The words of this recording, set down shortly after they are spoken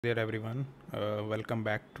There everyone, welcome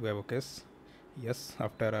back to Evocus. Yes,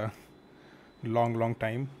 after a long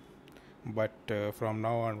time, but from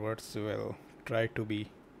now onwards we'll try to be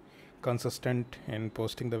consistent in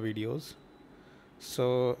posting the videos.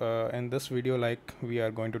 So in this video, like we are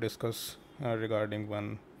going to discuss regarding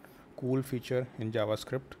one cool feature in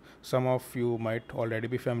JavaScript. Some of you might already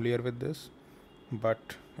be familiar with this,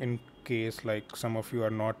 but in case like some of you are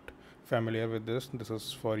not familiar with this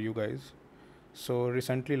is for you guys. So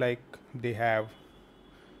recently, like they have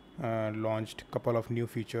launched a couple of new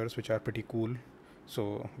features which are pretty cool.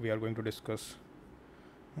 So we are going to discuss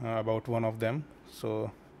about one of them. So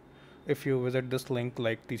if you visit this link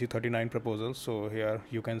like TC39 proposals, so here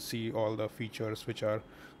you can see all the features which are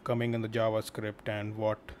coming in the JavaScript and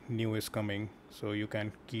what new is coming. So you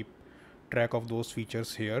can keep track of those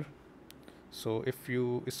features here. So if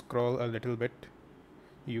you scroll a little bit,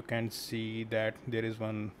 you can see that there is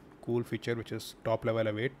one cool feature which is top level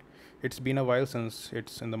await. It's been a while since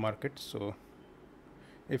it's in the market, so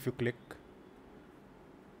if you click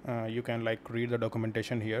you can like read the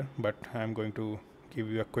documentation here, but I'm going to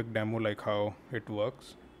give you a quick demo like how it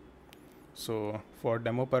works. So for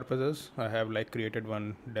demo purposes I have like created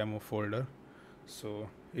one demo folder. So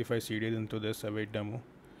if I cd into this await demo,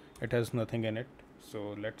 it has nothing in it,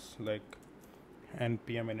 so let's like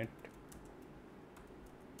npm init.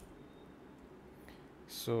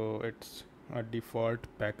 So it's a default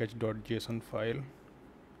package.json file,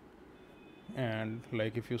 and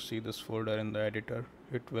like if you see this folder in the editor,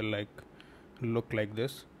 it will like look like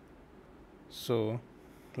this. So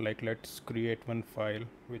like let's create one file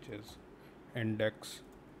which is index.js.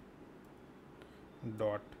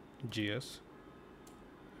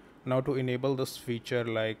 Now to enable this feature,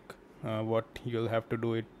 like what you'll have to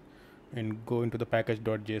do it and go into the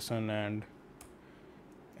package.json, and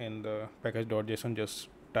in the package.json just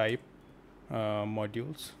type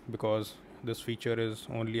modules, because this feature is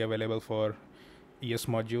only available for ES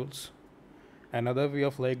modules. Another way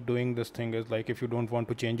of like doing this thing is like if you don't want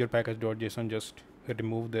to change your package.json, just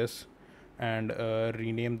remove this and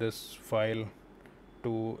rename this file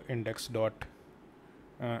to index.mjs.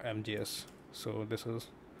 So this is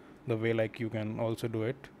the way like you can also do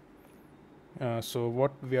it. So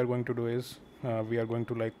what we are going to do is we are going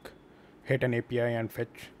to like hit an API and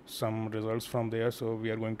fetch some results from there. So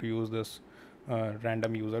we are going to use this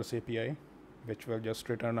random users API, which will just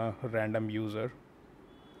return a random user.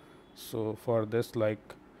 So for this,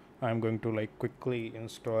 like I'm going to like quickly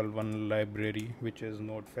install one library which is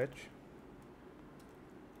node fetch.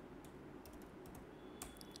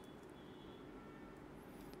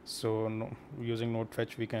 So using node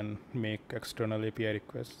fetch we can make external API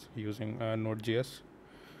requests using node.js.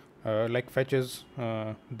 Like fetch is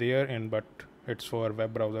there in, but it's for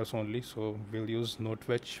web browsers only, so we'll use node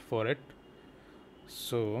fetch for it.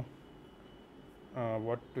 So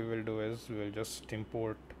what we will do is we'll just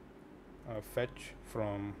import fetch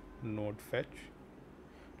from node fetch.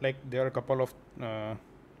 Like there are a couple of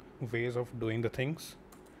ways of doing the things.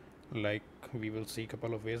 Like we will see a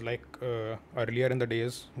couple of ways. Like earlier in the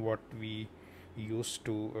days, what we used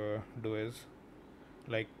to do is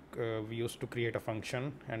like we used to create a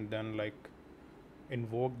function and then like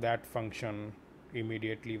invoke that function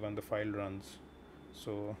immediately when the file runs.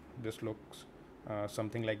 So this looks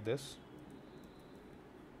something like this.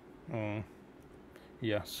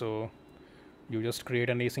 Yeah, so you just create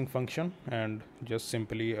an async function and just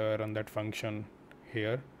simply run that function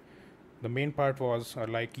here. The main part was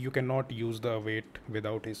like you cannot use the await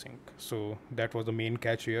without async, so that was the main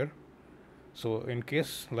catch here. So in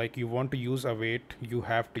case like you want to use await, you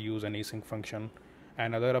have to use an async function.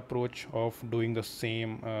 Another approach of doing the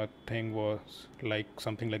same thing was like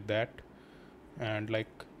something like that, and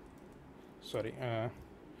like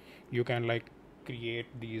you can like create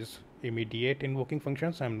these immediate invoking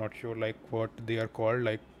functions. I'm not sure like what they are called,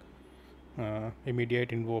 like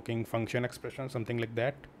immediate invoking function expression, something like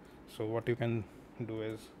that. So what you can do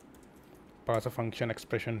is pass a function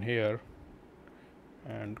expression here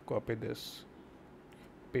and copy this,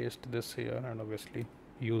 paste this here, and obviously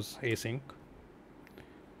use async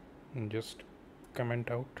and just comment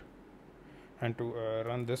out. And to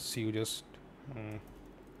run this, you just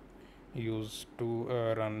use to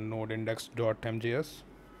run node index.mjs,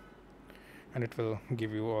 and it will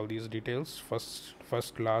give you all these details,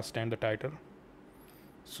 first, last, and the title.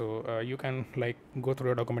 So you can like go through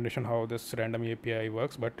the documentation how this random API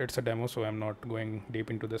works, but it's a demo, so I'm not going deep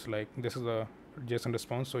into this. Like this is a JSON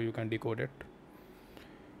response, so you can decode it.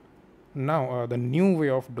 Now the new way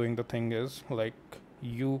of doing the thing is like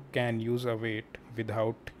you can use await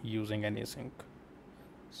without using an async.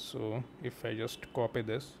 So if I just copy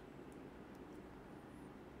this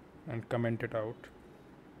and comment it out.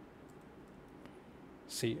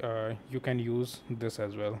 See, you can use this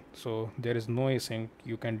as well. So there is no async.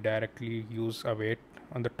 You can directly use await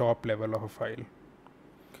on the top level of a file.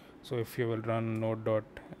 So if you will run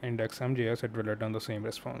node.indexmjs, it will return the same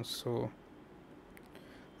response. So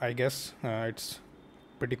I guess it's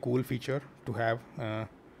pretty cool feature to have.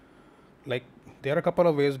 Like, there are a couple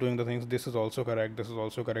of ways doing the things. This is also correct. This is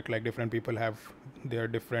also correct. Like, different people have their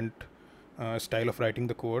different style of writing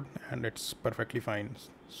the code, and it's perfectly fine.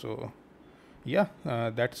 So yeah,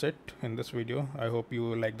 that's it in this video. I hope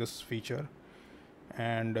you like this feature,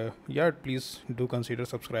 and yeah, please do consider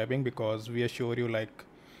subscribing, because we assure you, like,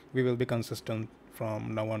 we will be consistent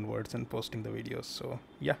from now onwards in posting the videos. So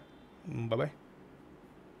yeah, bye bye.